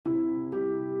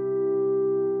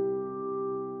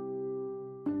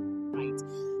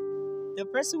The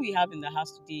person we have in the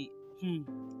house today,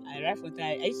 I write for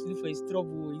time. I used to look for his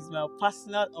trouble. He's my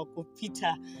personal Uncle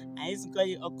Peter. I used to call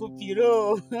him Uncle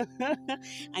Piro.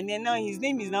 And then now his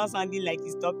name is now sounding like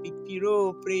his topic,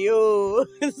 Piro, Preyo.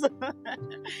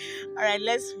 All right,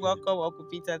 let's welcome Uncle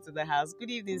Peter to the house.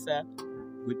 Good evening, sir.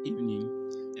 Good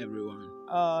evening, everyone.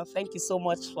 Thank you so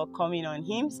much for coming on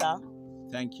him, sir.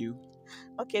 Thank you.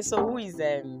 Okay, so who is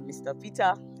Mr.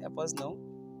 Peter? Help us know.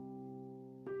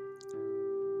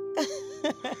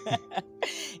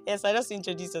 Yes, I just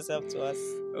introduce yourself to us.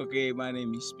 Okay, my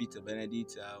name is Peter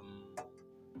Benedict.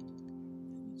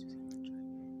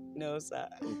 No, sir.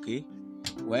 Okay.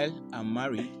 Well, I'm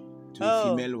married to a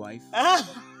female wife.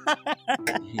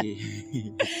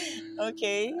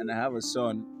 Okay. And I have a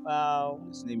son. Wow.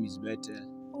 His name is Bethel.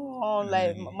 Oh,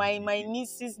 like my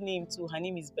niece's name too. Her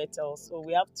name is Bethel. So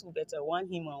we have two Bethel, one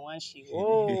him and one she.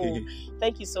 Oh,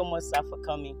 thank you so much, sir, for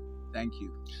coming. Thank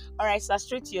you. All right, sir,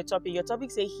 straight to your topic. Your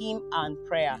topic says hymn and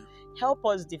prayer. Help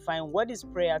us define what is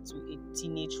prayer to a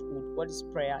teenagehood. What is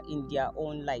prayer in their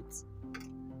own light?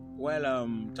 Well,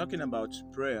 talking about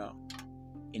prayer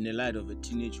in the light of a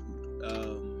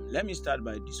teenagehood, let me start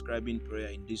by describing prayer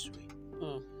in this way.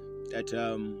 That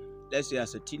let's say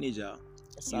as a teenager,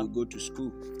 Yes, you go to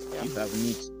school, you have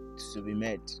needs to be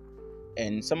met.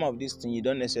 And some of these things you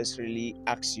don't necessarily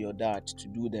ask your dad to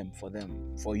do them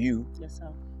for you. Yes, sir.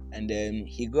 And then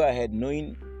he go ahead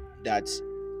knowing that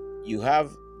you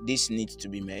have these needs to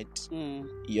be met.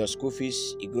 Your school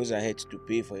fees, he goes ahead to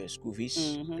pay for your school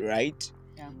fees, right?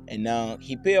 Yeah. And now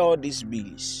he pay all these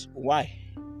bills. Why?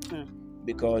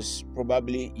 Because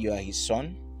probably you are his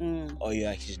son or you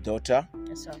are his daughter.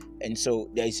 Yes, sir. And so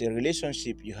there is a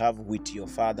relationship you have with your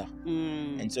father.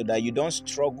 And so that you don't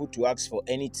struggle to ask for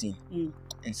anything.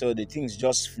 And so the things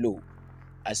just flow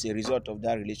as a result of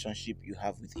that relationship you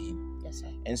have with him. Yes, sir.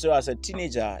 And so as a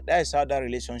teenager, that is how that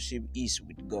relationship is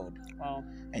with God. Wow.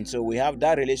 And so we have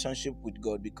that relationship with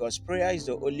God because prayer is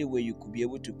the only way you could be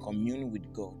able to commune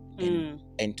with God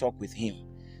and talk with him.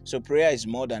 So prayer is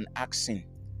more than asking.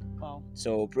 Wow.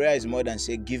 So prayer is more than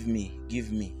say, give me.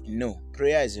 No,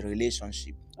 prayer is a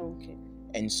relationship. Okay.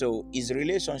 And so it's a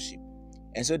relationship.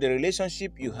 And so the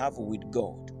relationship you have with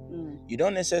God, you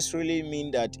don't necessarily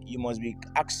mean that you must be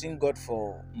asking God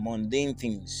for mundane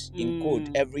things, in quote,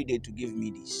 every day to give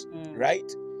me this, right?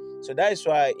 So that is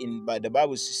why by the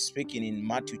Bible is speaking in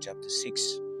Matthew chapter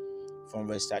 6, from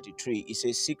verse 33, it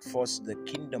says, seek first the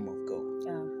kingdom of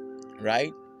God,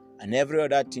 right? And every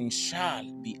other thing shall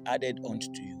be added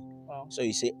unto you. Wow. So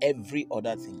you say every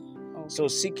other thing. Okay. So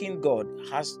seeking God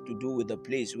has to do with the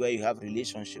place where you have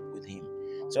relationship with him.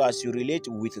 So as you relate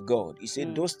with God, he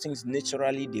said those things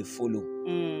naturally they follow.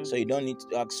 So you don't need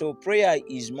to ask. So prayer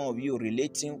is more of you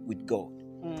relating with God.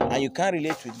 And you can't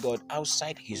relate with God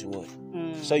outside his word.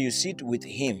 So you sit with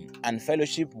him and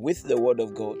fellowship with the word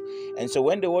of God. And so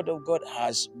when the word of God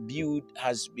has built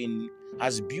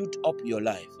up your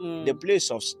life, the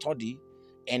place of study,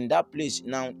 and that place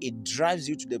now it drives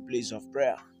you to the place of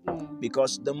prayer.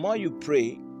 Because the more you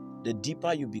pray, the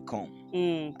deeper you become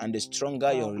and the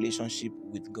stronger your relationship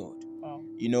with God.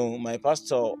 You know, my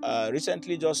pastor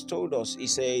recently just told us, he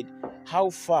said, how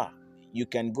far you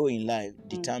can go in life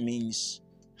determines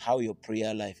how your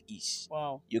prayer life is.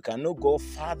 Wow. You cannot go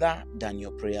farther than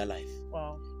your prayer life.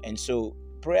 Wow. And so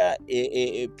prayer,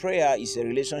 prayer is a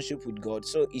relationship with God.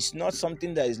 So it's not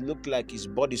something that is look like it's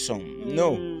bothersome.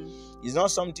 No, it's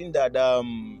not something that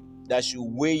that should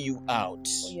weigh you out.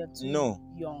 No.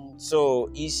 Young. So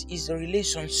it's a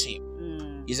relationship.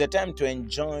 It's a time to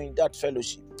enjoy that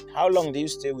fellowship. How long do you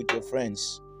stay with your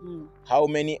friends? How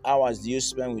many hours do you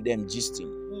spend with them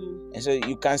gisting? And so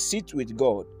you can sit with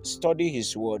God, study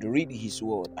his word, read his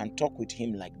word, and talk with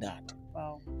him like that.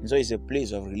 Wow. And so it's a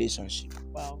place of relationship.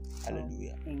 Wow.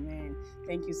 Hallelujah. Amen.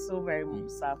 Thank you so very much,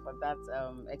 sir, for that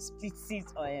explicit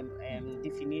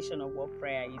definition of what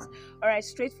prayer is. All right,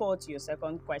 straightforward to your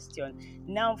second question.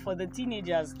 Now, for the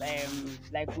teenagers,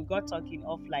 like we got talking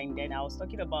offline, then I was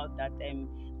talking about that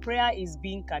prayer is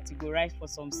being categorized for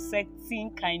some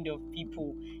certain kind of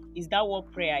people. Is that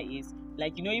what prayer is?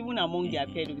 Like, you know, even among their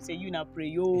peers, they will say, you na pray,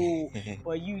 yo,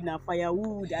 or you na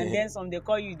firewood. And then some, they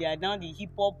call you, they are now the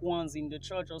hip-hop ones in the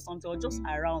church or something, or just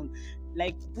around.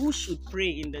 Like, who should pray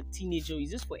in the teenager?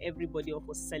 Is this for everybody or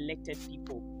for selected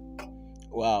people?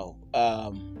 Wow.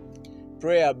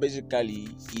 Prayer basically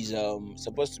is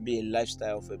supposed to be a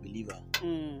lifestyle of a believer.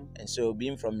 And so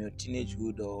being from your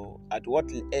teenagehood or at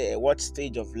what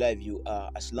stage of life you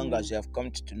are, as long as you have come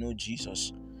to know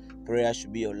Jesus, prayer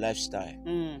should be your lifestyle.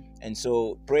 And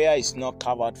so prayer is not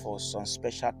covered for some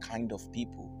special kind of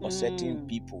people or certain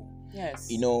people.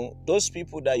 Yes. You know, those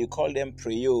people that you call them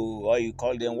prayer or you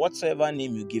call them whatsoever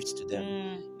name you give to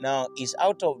them. Now, it's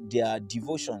out of their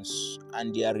devotions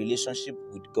and their relationship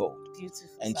with God. Beautiful.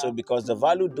 And so because they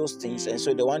value those things, and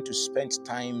so they want to spend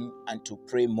time and to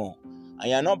pray more. And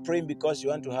you're not praying because you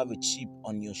want to have a chip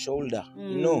on your shoulder.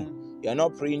 No, you're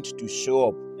not praying to show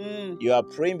up. You are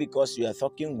praying because you are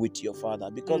talking with your Father,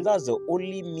 because that's the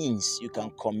only means you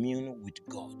can commune with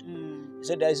God.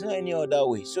 So there is no any other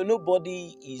way. So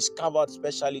nobody is covered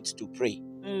specially to pray.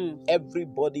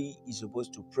 Everybody is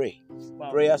supposed to pray.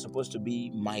 Wow. Prayer is supposed to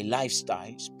be my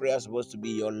lifestyle. Prayer is supposed to be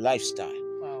your lifestyle.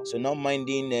 Wow. So not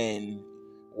minding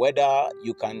whether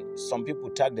you can, some people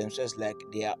tag themselves like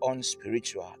they are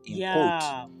unspiritual in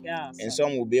quote. Yeah. And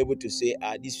some will be able to say,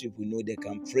 these people know they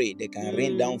can pray, they can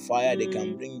rain down fire, they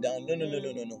can bring down.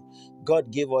 No.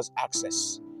 God gave us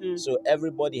access. So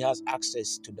everybody has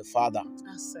access to the Father.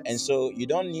 And so you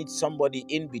don't need somebody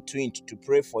in between to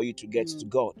pray for you to get to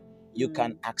God. You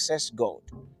can access God.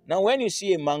 Now, when you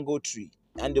see a mango tree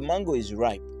and the mango is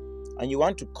ripe and you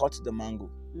want to cut the mango,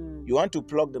 you want to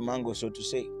pluck the mango, so to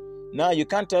say. Now, you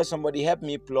can't tell somebody, help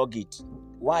me plug it.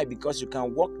 Why? Because you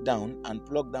can walk down and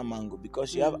pluck that mango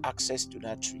because you have access to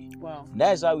that tree. Wow.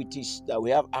 That is how it is that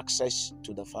we have access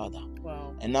to the Father.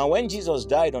 Wow. And now when Jesus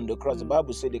died on the cross, the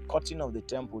Bible said the curtain of the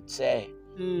temple tear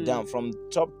down from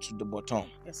top to the bottom.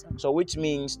 Yes, sir. So which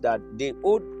means that the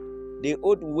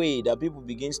old way that people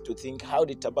begins to think how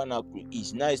the tabernacle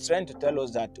is. Now it's trying to tell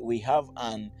us that we have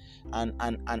an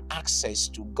access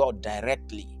to God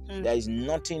directly. There is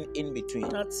nothing in between.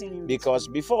 Because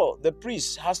before, the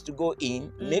priest has to go in,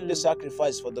 make the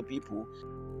sacrifice for the people.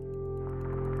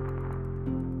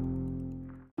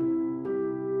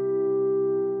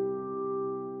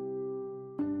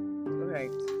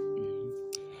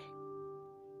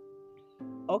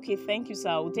 Okay, thank you, sir.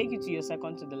 I will take you to your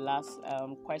second to the last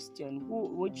question,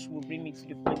 which will bring me to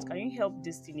the point. Can you help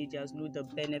these teenagers know the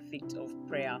benefit of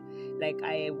prayer? Like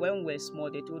when we were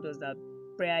small, they told us that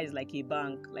prayer is like a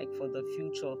bank, like for the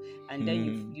future. And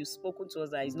then you've spoken to us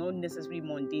that it's not necessarily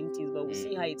mundane things, but we'll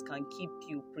see how it can keep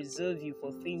you, preserve you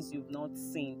for things you've not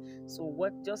seen. So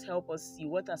just help us see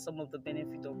what are some of the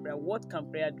benefits of prayer? What can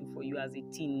prayer do for you as a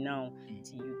teen now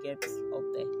till you get up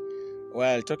there?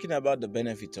 Well, talking about the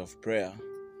benefits of prayer,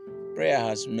 prayer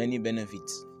has many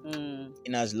benefits.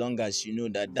 In as long as you know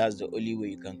that that's the only way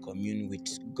you can commune with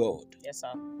God. Yes,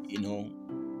 sir. You know,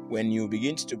 when you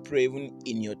begin to pray, even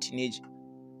in your teenage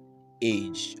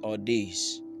age or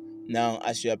days, now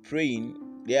as you are praying,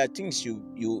 there are things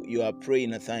you are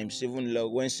praying at times. Even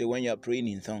when you are praying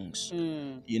in tongues,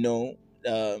 you know,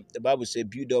 the Bible says,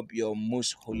 build up your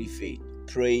most holy faith,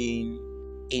 praying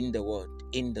in the Word,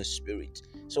 in the Spirit.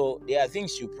 So there are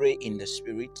things you pray in the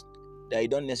Spirit that you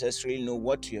don't necessarily know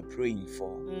what you're praying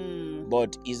for.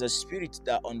 But it's the Spirit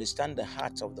that understands the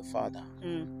heart of the Father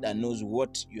that knows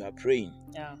what you are praying.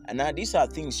 Yeah. And now these are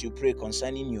things you pray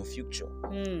concerning your future.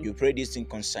 You pray these things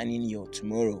concerning your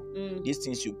tomorrow. These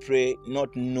things you pray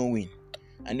not knowing.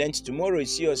 And then tomorrow you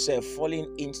see yourself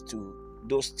falling into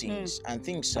those things and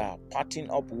things are parting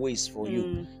up ways for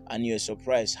you and you're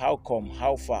surprised. How come?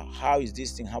 How far? How is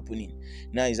this thing happening?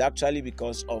 Now it's actually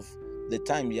because of the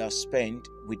time you have spent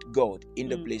with God in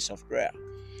the place of prayer.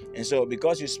 And so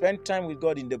because you spend time with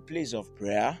God in the place of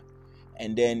prayer,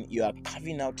 and then you are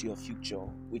carving out your future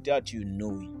without you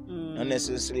knowing, not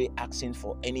necessarily asking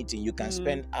for anything. You can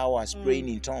spend hours praying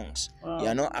in tongues. You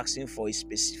are not asking for a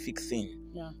specific thing.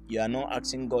 You are not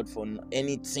asking God for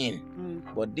anything.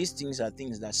 But these things are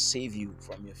things that save you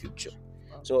from your future.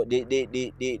 So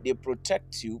they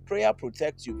protect you. Prayer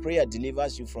protects you. Prayer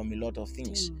delivers you from a lot of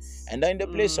things. And then in the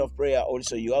place of prayer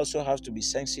also, you also have to be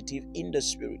sensitive in the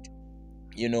Spirit.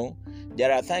 You know,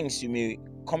 there are times you may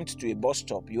come to a bus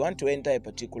stop. You want to enter a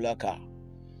particular car.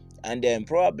 And then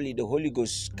probably the Holy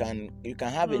Ghost you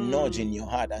can have a nudge in your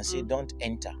heart and say, don't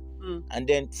enter. And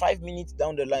then 5 minutes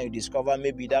down the line, you discover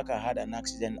maybe that car had an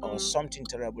accident or something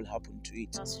terrible happened to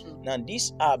it. That's true. Now,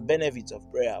 these are benefits of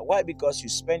prayer. Why? Because you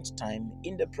spent time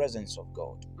in the presence of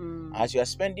God. As you are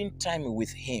spending time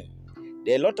with Him,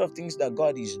 there are a lot of things that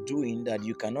God is doing that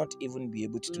you cannot even be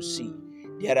able to see.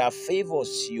 There are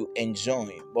favors you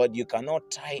enjoy, but you cannot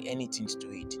tie anything to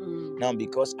it. Now,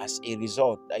 because as a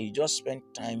result, that you just spend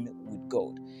time with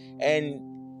God. And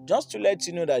just to let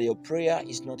you know that your prayer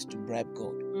is not to bribe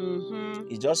God.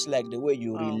 It's just like the way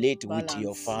you relate with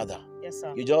your Father. Yes,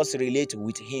 sir. You just relate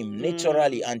with Him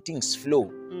naturally and things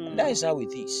flow. And that is how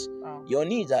it is. your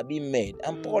needs are being met.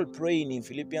 And Paul praying in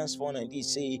Philippians 4:19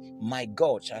 say, my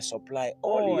God shall supply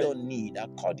all your need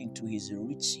according to his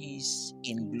riches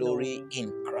in glory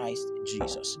in Christ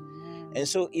Jesus. And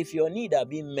so if your needs are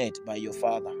being met by your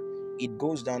Father, it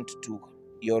goes down to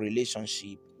your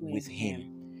relationship with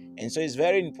him. And so it's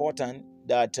very important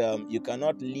that you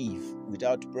cannot live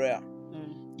without prayer.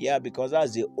 Yeah, because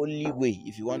that's the only way.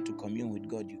 If you want to commune with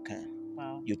God, you can.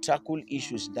 You tackle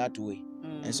issues that way.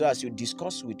 And so as you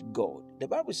discuss with God, the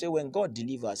Bible says when God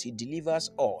delivers, he delivers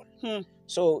all.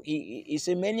 So he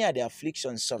said, many are the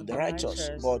afflictions of the righteous,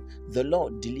 but the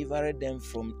Lord delivered them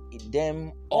from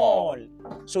them all.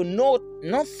 So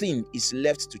nothing is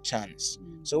left to chance.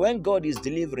 So when God is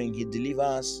delivering, he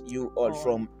delivers you all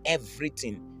from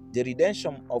everything. The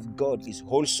redemption of God is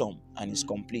wholesome and is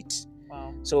complete.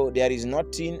 So there is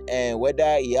nothing,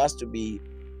 whether he has to be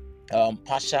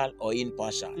partial or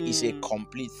impartial. It's a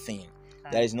complete thing.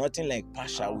 There is nothing like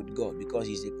partial with God because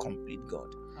he's a complete God.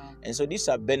 And so these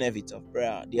are benefits of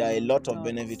prayer. There are a lot of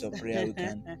benefits of prayer. We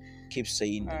can keep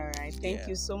saying them. All right. Thank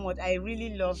you so much. I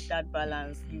really love that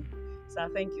balance. So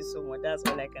thank you so much. That's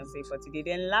all I can say for today.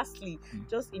 Then lastly,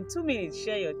 just in 2 minutes,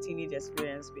 share your teenage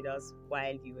experience with us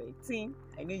while you were a teen.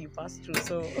 I know you passed through,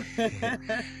 so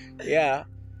yeah.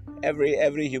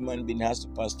 Every human being has to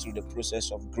pass through the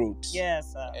process of growth.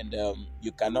 Yes, sir. And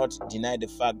you cannot deny the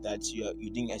fact that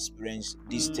you didn't experience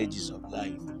these stages of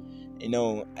life. You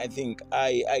know, I think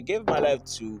I gave my life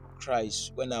to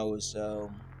Christ when I was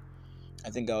I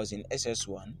think I was in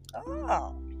SS1.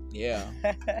 Oh. Yeah.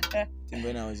 I think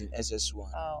when I was in SS1.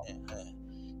 Oh.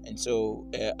 And so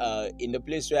in the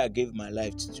place where I gave my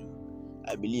life to,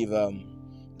 I believe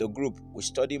the group, we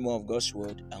study more of God's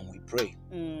word and we pray.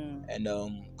 And a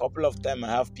couple of times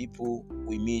I have people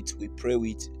we meet, we pray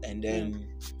with, and then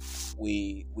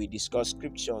we discuss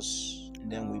scriptures,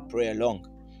 and then we pray along.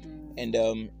 And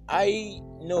I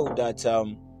know that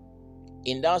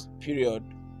in that period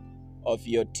of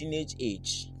your teenage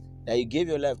age, that you gave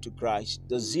your life to Christ,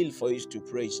 the zeal for you to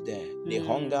pray is there. The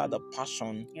hunger, the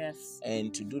passion,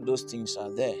 and to do those things are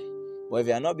there. But if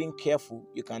you are not being careful,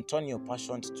 you can turn your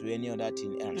passion to any other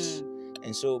thing else.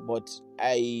 And so, but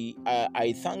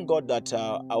I thank God that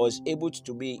I was able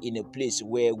to be in a place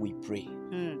where we pray.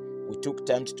 We took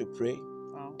time to pray,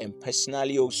 and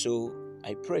personally also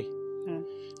I pray.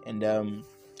 And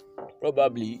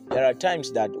probably there are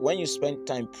times that when you spend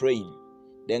time praying,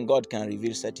 then God can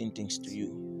reveal certain things to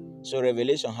you. So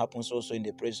revelation happens also in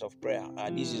the place of prayer.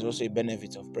 This is also a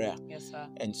benefit of prayer. Yes, sir.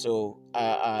 And so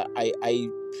I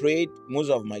prayed most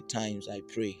of my times. I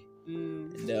pray.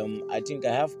 And I think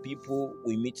I have people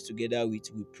we meet together with,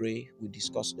 we pray, we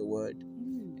discuss the word,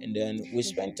 and then we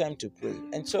spend time to pray.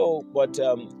 And so, but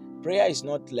prayer is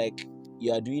not like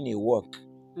you are doing a work.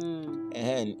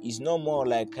 And it's no more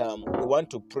like we want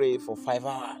to pray for 5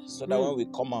 hours so that when we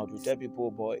come out, we tell people,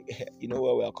 boy, you know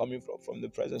where we are coming from the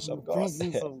presence of God.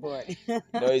 Presence of God.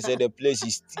 No, he said the place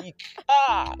is thick.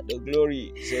 The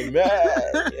glory is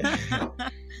immense.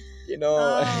 You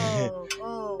know.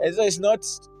 And so it's not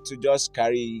to just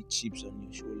carry chips on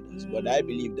your shoulders, but I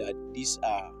believe that these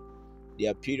are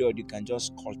their period you can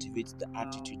just cultivate the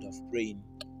attitude of praying.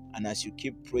 And as you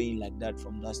keep praying like that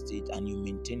from that stage and you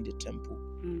maintain the tempo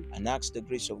and ask the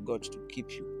grace of God to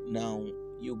keep you, now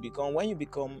when you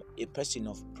become a person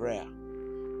of prayer,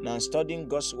 now studying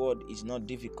God's word is not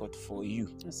difficult for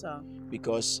you. Yes, sir.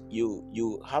 Because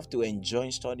you have to enjoy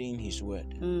studying his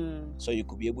word, so you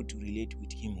could be able to relate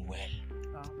with him well.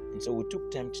 And so we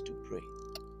took time to pray.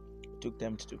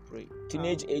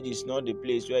 Teenage age is not the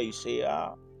place where you say,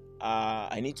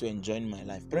 I need to enjoy my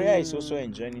life. Prayer is also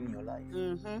enjoying your life.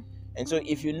 And so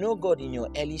if you know God in your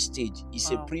early stage,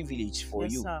 it's a privilege for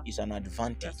you. Sir. It's an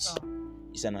advantage. Yes,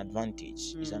 it's an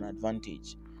advantage. It's an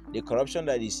advantage. The corruption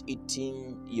that is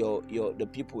eating the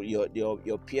people,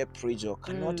 your peer pressure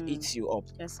cannot eat you up.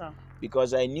 Yes, sir.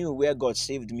 Because I knew where God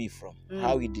saved me from,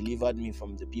 how he delivered me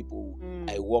from the people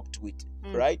I worked with,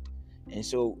 right? And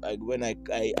so when I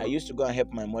used to go and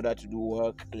help my mother to do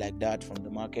work like that from the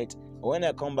market. When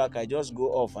I come back, I just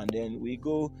go off and then we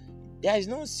go. There is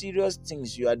no serious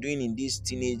things you are doing in this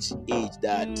teenage age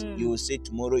that you will say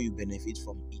tomorrow you benefit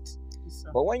from it. Yes,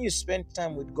 but when you spend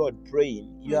time with God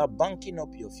praying, you are banking up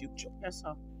your future. Yes,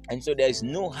 sir. And so there is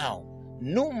no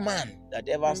man that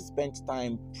ever spent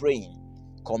time praying,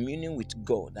 communing with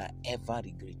God, that ever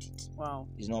regret it. Wow.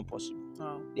 It's not possible.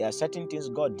 Wow. There are certain things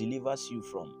God delivers you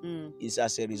from. It's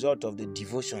as a result of the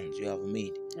devotions you have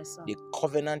made, yes, sir, the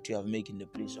covenant you have made in the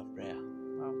place of prayer.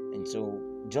 Wow. And so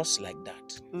just like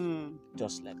that.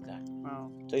 Just like that.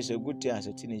 Wow. So it's a good thing as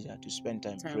a teenager to spend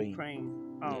time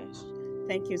praying. Wow. Yes.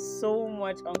 Thank you so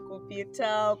much, Uncle Peter,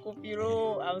 Uncle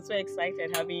Piro. I'm so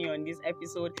excited having you on this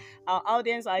episode. Our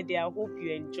audience out there, I hope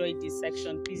you enjoyed this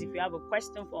section. Please, if you have a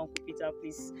question for Uncle Peter,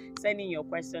 please send in your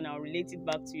question. I'll relate it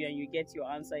back to you and you get your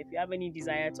answer. If you have any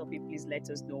desired topic, please let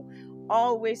us know.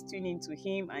 Always tune into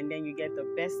him, and then you get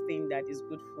the best thing that is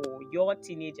good for your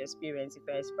teenage experience. If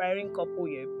you're an aspiring couple,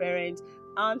 you're a parent,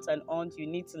 aunt and aunt, you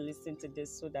need to listen to this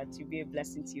so that you'll be a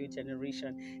blessing to your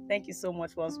generation. Thank you so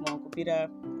much once more, Uncle Peter.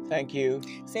 Thank you.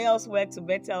 Say elsewhere to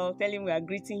Bethel, tell him we are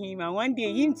greeting him, and one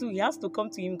day him too, he has to come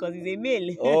to him because he's a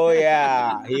male. Oh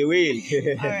yeah, he will.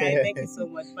 All right, thank you so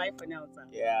much. Bye for now, sir.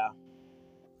 Yeah.